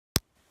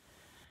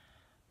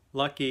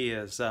Lucky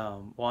is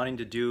wanting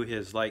to do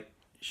his like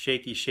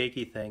shaky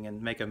thing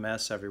and make a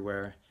mess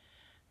everywhere,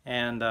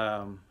 and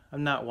I'm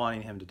not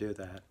wanting him to do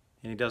that,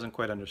 and he doesn't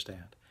quite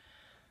understand.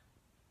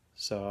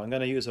 So I'm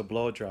going to use a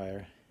blow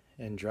dryer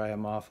and dry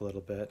him off a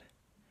little bit,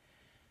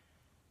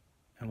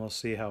 and we'll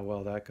see how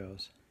well that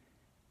goes.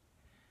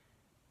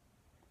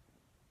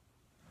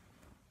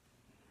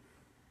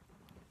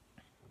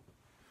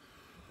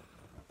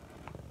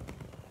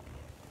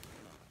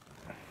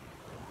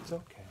 It's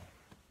okay.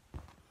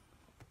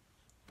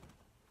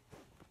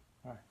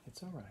 All right,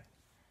 it's all right.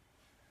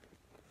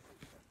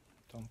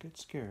 Don't get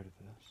scared of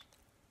this.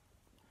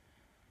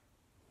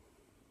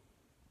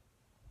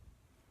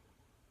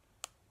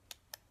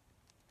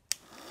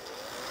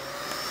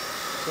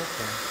 It's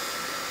okay.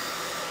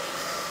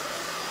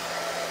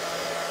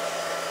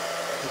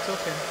 It's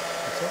okay.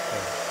 It's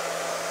okay.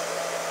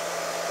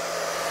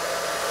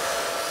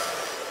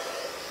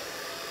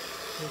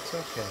 It's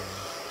okay.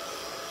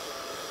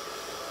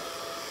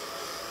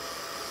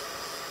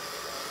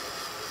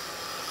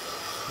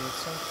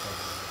 It's okay.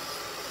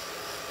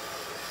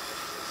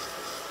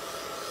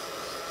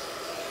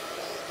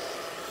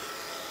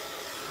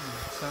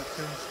 It's not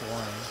too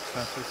warm. It's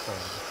not too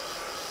cold.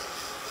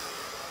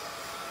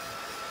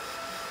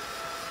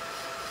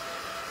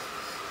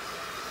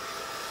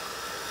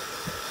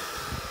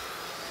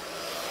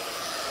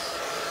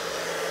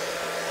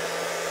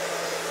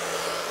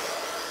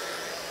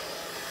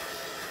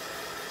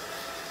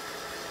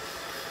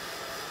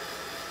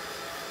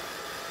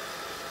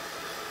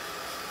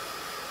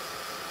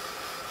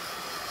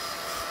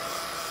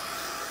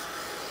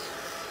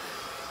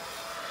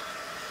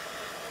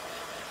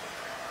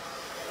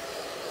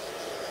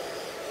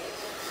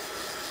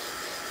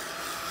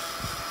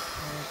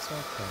 It's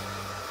okay.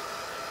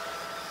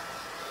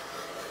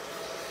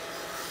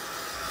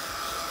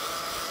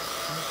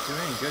 He's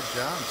doing a good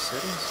job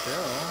sitting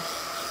still.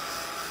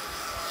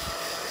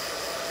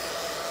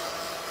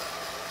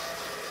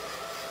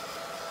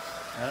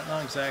 I don't know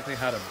exactly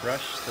how to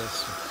brush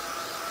this.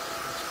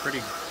 It's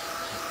pretty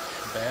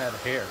bad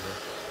hair.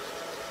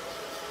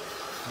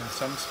 In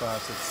some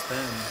spots it's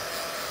thin.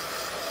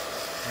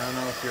 I don't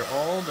know if you're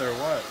old or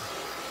what.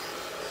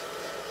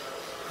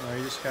 Or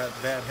you just got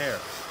bad hair.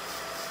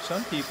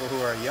 Some people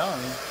who are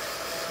young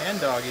and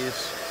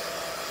doggies,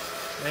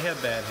 they have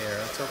bad hair.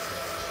 It's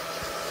okay.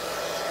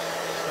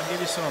 I'll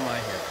give you some of my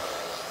hair.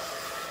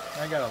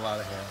 I got a lot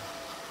of hair.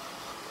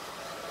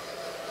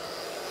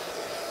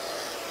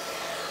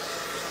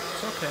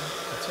 It's okay.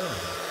 It's alright.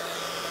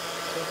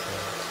 It's okay.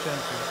 It's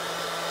gentle.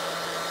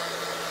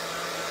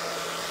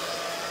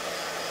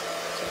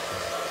 It's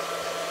okay.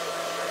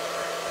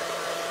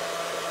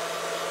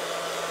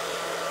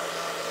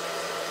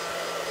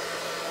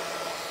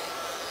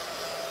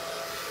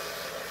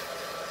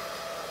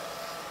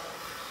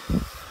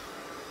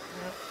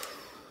 Yep.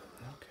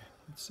 Okay.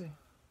 Let's see.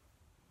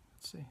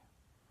 Let's see.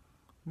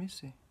 Let me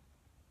see.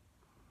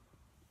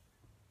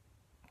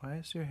 Why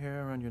is your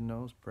hair around your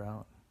nose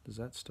brown? Is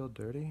that still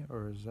dirty,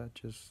 or is that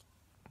just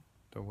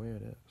the way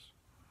it is?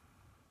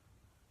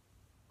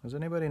 Does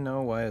anybody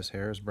know why his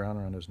hair is brown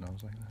around his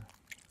nose like that?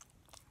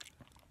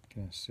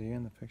 Can I see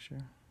in the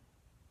picture?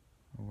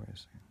 Oh, wait a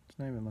second. It's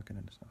not even looking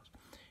at his nose.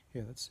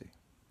 Here, let's see.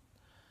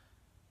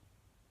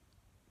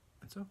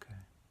 It's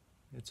okay.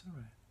 It's all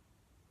right.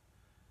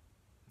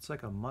 It's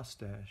like a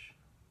mustache,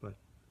 but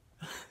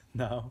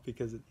no,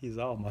 because he's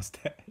all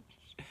mustache.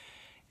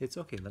 It's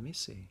okay. Let me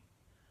see.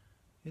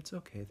 It's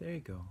okay. There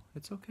you go.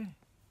 It's okay.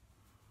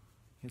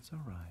 It's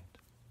all right.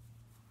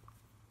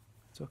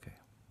 It's okay.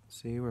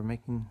 See, we're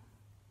making...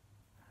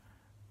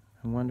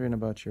 I'm wondering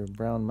about your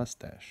brown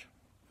mustache.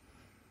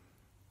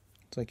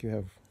 It's like you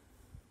have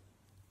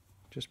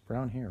just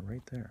brown hair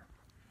right there.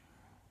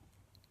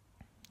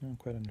 I don't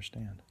quite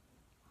understand.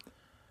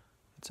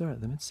 It's all right.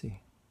 Let me see.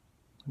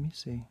 Let me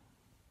see.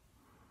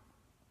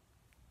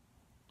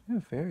 You're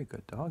a very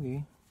good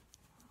doggy.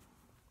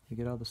 You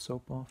get all the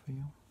soap off of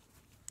you?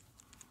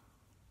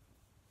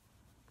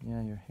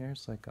 Yeah, your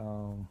hair's like,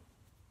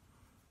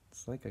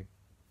 it's like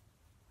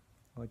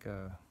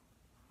a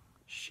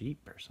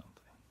sheep or something.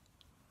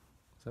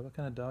 Is that what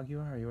kind of dog you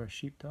are? Are you a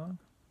sheepdog?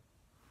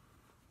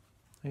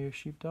 Are you a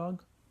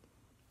sheepdog?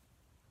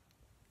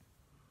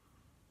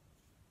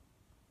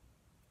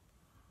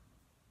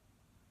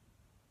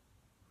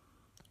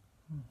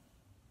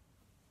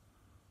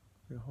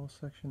 A whole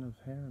section of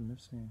hair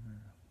missing,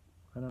 or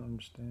I don't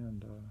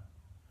understand.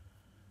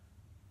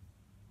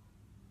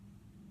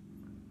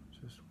 It's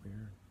just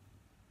weird.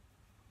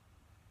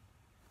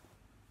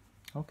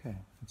 Okay,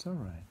 it's all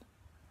right.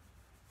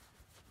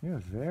 You're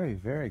a very,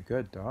 very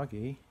good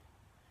doggy.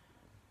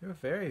 You're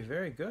very,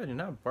 very good. You're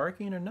not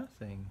barking or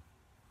nothing.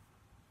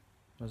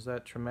 Was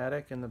that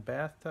traumatic in the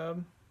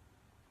bathtub?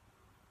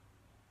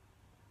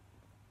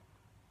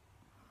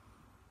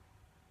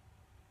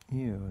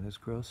 Ew, there's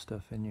gross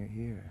stuff in your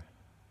ear.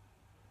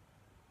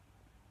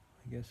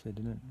 I guess I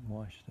didn't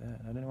wash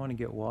that. I didn't want to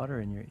get water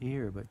in your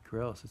ear, but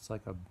gross. It's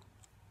like a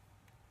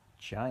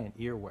giant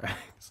earwax.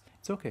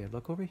 It's okay.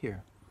 Look over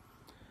here.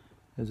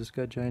 Has this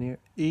got giant ear?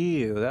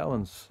 Ew, that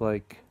one's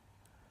like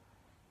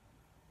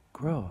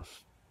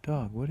gross.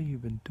 Dog, what have you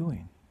been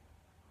doing?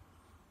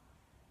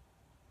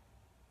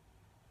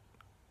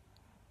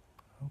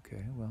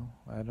 Okay, well,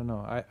 I don't know.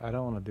 I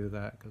don't want to do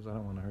that because I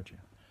don't want to hurt you.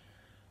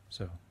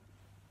 So,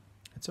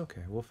 it's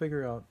okay. We'll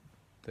figure out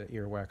the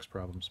earwax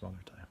problem some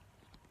other time.